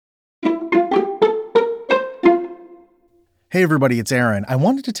Hey everybody, it's Aaron. I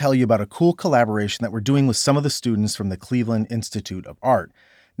wanted to tell you about a cool collaboration that we're doing with some of the students from the Cleveland Institute of Art.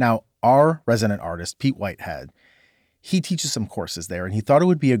 Now, our resident artist, Pete Whitehead, he teaches some courses there, and he thought it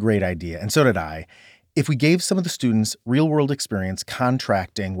would be a great idea, and so did I, if we gave some of the students real-world experience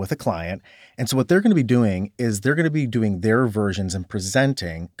contracting with a client. And so what they're going to be doing is they're going to be doing their versions and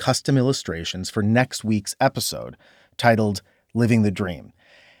presenting custom illustrations for next week's episode titled Living the Dream.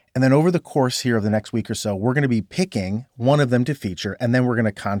 And then over the course here of the next week or so, we're going to be picking one of them to feature, and then we're going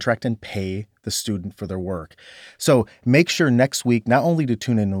to contract and pay the student for their work. So make sure next week not only to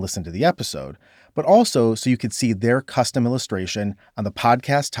tune in and listen to the episode, but also so you could see their custom illustration on the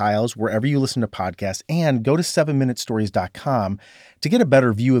podcast tiles wherever you listen to podcasts, and go to 7minutestories.com to get a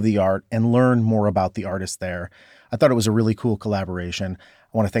better view of the art and learn more about the artist there. I thought it was a really cool collaboration.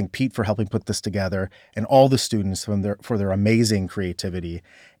 I want to thank Pete for helping put this together and all the students for their amazing creativity.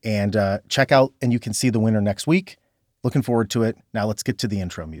 And check out, and you can see the winner next week. Looking forward to it. Now let's get to the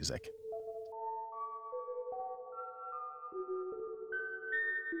intro music.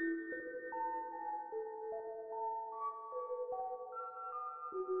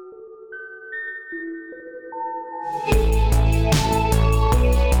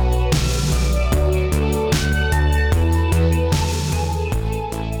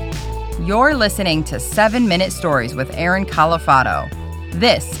 You're listening to 7 Minute Stories with Aaron Califato.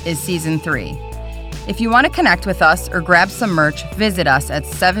 This is Season 3. If you want to connect with us or grab some merch, visit us at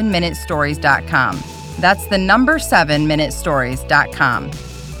 7minutestories.com. That's the number 7minutestories.com.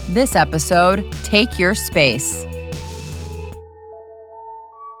 This episode, Take Your Space.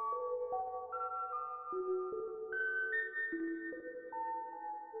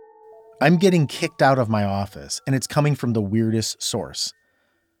 I'm getting kicked out of my office, and it's coming from the weirdest source.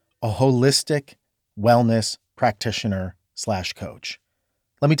 A holistic wellness practitioner / coach.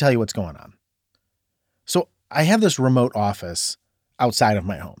 Let me tell you what's going on. So I have this remote office outside of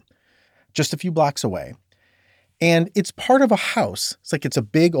my home, just a few blocks away, and it's part of a house. It's a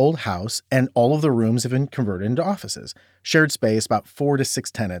big old house, and all of the rooms have been converted into offices. Shared space, about 4 to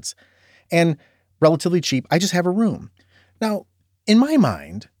 6 tenants, and relatively cheap. I just have a room. Now, in my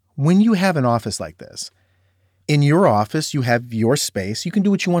mind, when you have an office like this, in your office, you have your space. You can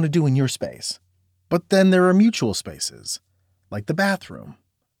do what you want to do in your space. But then there are mutual spaces, like the bathroom,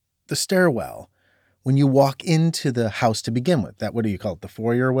 the stairwell, when you walk into the house to begin with. What do you call it? The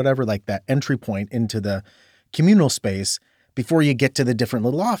foyer or whatever, like that entry point into the communal space before you get to the different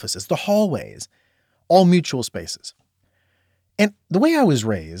little offices, the hallways, all mutual spaces. And the way I was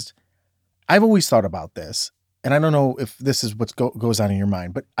raised, I've always thought about this, and I don't know if this is what goes on in your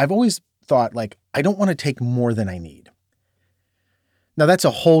mind, but I've always thought, I don't want to take more than I need. Now, that's a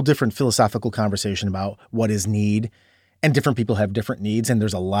whole different philosophical conversation about what is need, and different people have different needs, and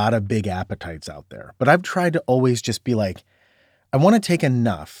there's a lot of big appetites out there. But I've tried to always just be I want to take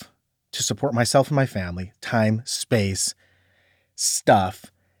enough to support myself and my family, time, space, stuff.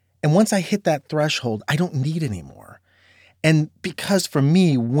 And once I hit that threshold, I don't need anymore. And because for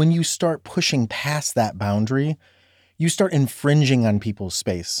me, when you start pushing past that boundary, you start infringing on people's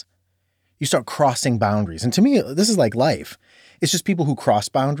space. You start crossing boundaries. And to me, this is like life. It's just people who cross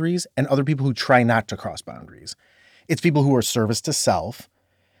boundaries and other people who try not to cross boundaries. It's people who are service to self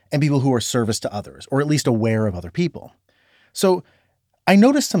and people who are service to others, or at least aware of other people. So I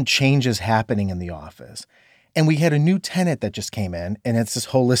noticed some changes happening in the office, and we had a new tenant that just came in, and it's this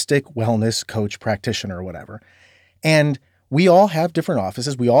holistic wellness coach practitioner or whatever. And we all have different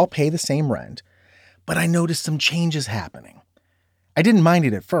offices. We all pay the same rent, but I noticed some changes happening. I didn't mind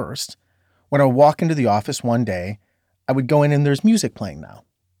it at first. When I would walk into the office one day, I would go in and there's music playing now.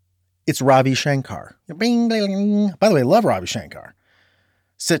 It's Ravi Shankar. Bing, bing, bing. By the way, I love Ravi Shankar.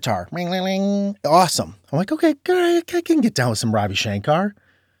 Sitar. Bing, bing, bing. Awesome. I'm like, okay, good. I can get down with some Ravi Shankar.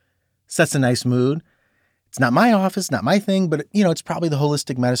 Sets a nice mood. It's not my office, not my thing, but it's probably the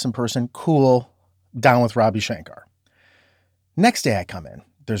holistic medicine person. Cool. Down with Ravi Shankar. Next day I come in.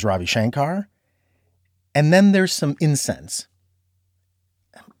 There's Ravi Shankar. And then there's some incense.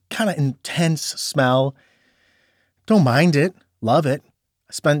 Kind of intense smell. Don't mind it. Love it.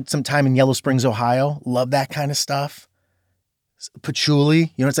 I spent some time in Yellow Springs, Ohio. Love that kind of stuff.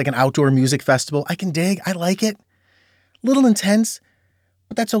 Patchouli. It's like an outdoor music festival. I can dig. I like it. Little intense,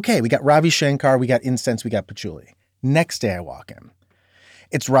 but that's okay. We got Ravi Shankar. We got incense. We got patchouli. Next day I walk in.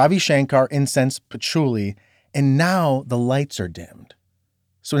 It's Ravi Shankar, incense, patchouli, and now the lights are dimmed.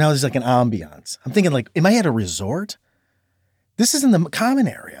 So now there's an ambiance. I'm thinking am I at a resort? This is in the common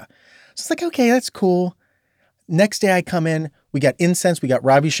area. So it's okay, that's cool. Next day I come in, we got incense, we got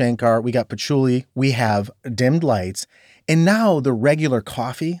Ravi Shankar, we got patchouli, we have dimmed lights, and now the regular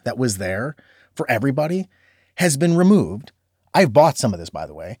coffee that was there for everybody has been removed I've bought some of this, by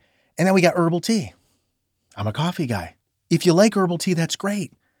the way. And then we got herbal tea. I'm a coffee guy. If you like herbal tea, that's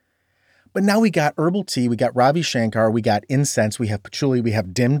great. But now we got herbal tea, we got Ravi Shankar, we got incense, we have patchouli, we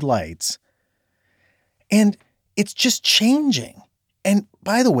have dimmed lights. And it's just changing. And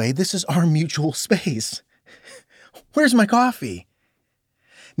by the way, this is our mutual space. Where's my coffee?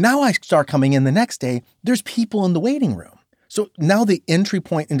 Now I start coming in the next day, there's people in the waiting room. So now the entry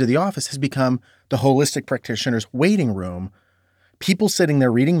point into the office has become the holistic practitioner's waiting room. People sitting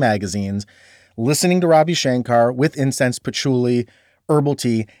there reading magazines, listening to Ravi Shankar with incense, patchouli, herbal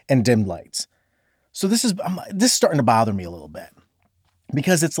tea, and dimmed lights. So this is starting to bother me a little bit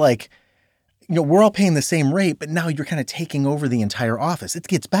because it's like, we're all paying the same rate, but now you're kind of taking over the entire office. It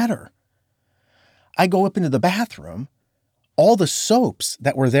gets better. I go up into the bathroom, all the soaps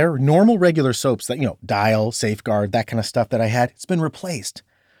that were there, normal, regular soaps that, Dial, Safeguard, that kind of stuff that I had, it's been replaced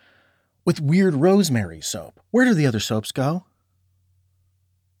with weird rosemary soap. Where do the other soaps go?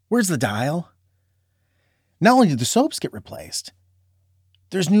 Where's the Dial? Not only do the soaps get replaced,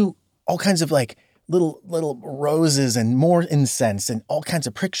 there's all kinds of little roses and more incense and all kinds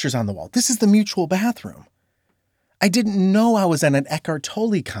of pictures on the wall. This is the mutual bathroom. I didn't know I was at an Eckhart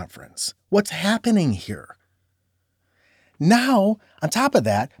Tolle conference. What's happening here? Now, on top of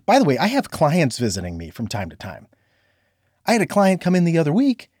that, by the way, I have clients visiting me from time to time. I had a client come in the other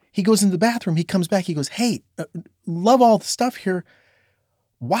week. He goes into the bathroom. He comes back. He goes, hey, love all the stuff here.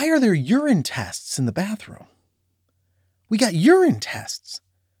 Why are there urine tests in the bathroom? We got urine tests.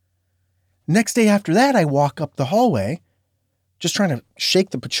 Next day after that, I walk up the hallway, just trying to shake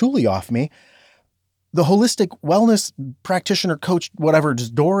the patchouli off me. The holistic wellness practitioner coach, whatever's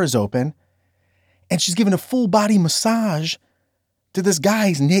door is open, and she's giving a full body massage to this guy.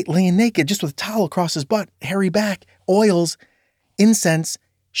 He's laying naked, just with a towel across his butt, hairy back, oils, incense.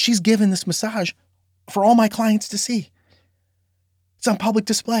 She's giving this massage for all my clients to see. It's on public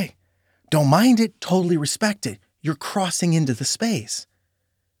display. Don't mind it, totally respect it. You're crossing into the space.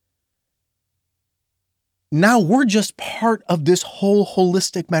 Now we're just part of this whole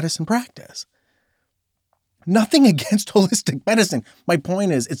holistic medicine practice. Nothing against holistic medicine. My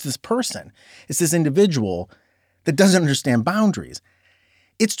point is, it's this person, it's this individual that doesn't understand boundaries.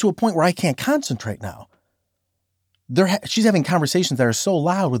 It's to a point where I can't concentrate now. She's having conversations that are so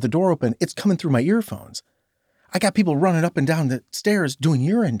loud with the door open, it's coming through my earphones. I got people running up and down the stairs doing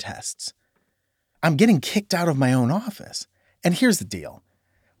urine tests. I'm getting kicked out of my own office. And here's the deal.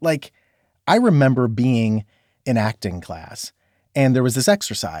 I remember being in acting class, and there was this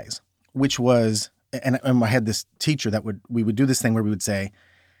exercise, which was, and I had this teacher we would do this thing where we would say,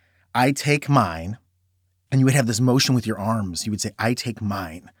 I take mine, and you would have this motion with your arms. You would say, I take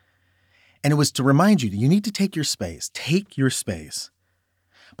mine. And it was to remind you that you need to take your space. Take your space.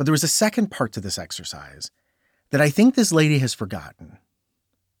 But there was a second part to this exercise that I think this lady has forgotten,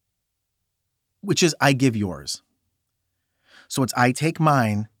 which is I give yours. So it's I take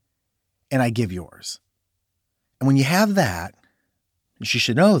mine and I give yours. And when you have that, and she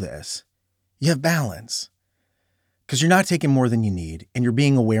should know this, you have balance. Because you're not taking more than you need, and you're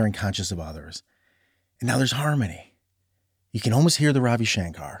being aware and conscious of others. And now there's harmony. You can almost hear the Ravi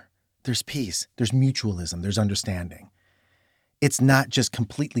Shankar. There's peace, there's mutualism, there's understanding. It's not just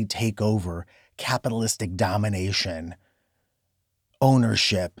completely take over, capitalistic domination,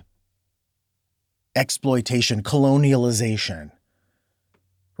 ownership, exploitation, colonialization,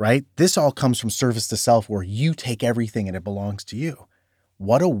 right? This all comes from service to self, where you take everything and it belongs to you.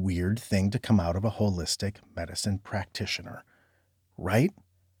 What a weird thing to come out of a holistic medicine practitioner, right?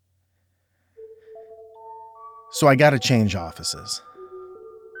 So I got to change offices.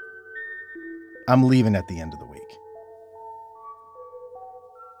 I'm leaving at the end of the week.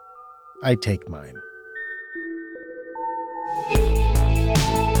 I take mine.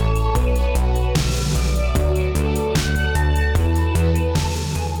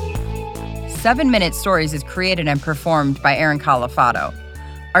 Seven Minute Stories is created and performed by Aaron Califato.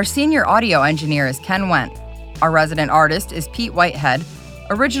 Our senior audio engineer is Ken Wendt. Our resident artist is Pete Whitehead.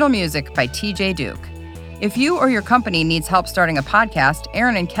 Original music by TJ Duke. If you or your company needs help starting a podcast,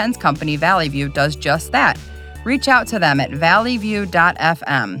 Aaron and Ken's company, Valley View, does just that. Reach out to them at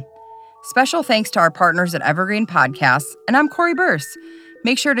valleyview.fm. Special thanks to our partners at Evergreen Podcasts, and I'm Corey Burse.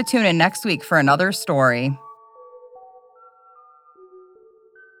 Make sure to tune in next week for another story.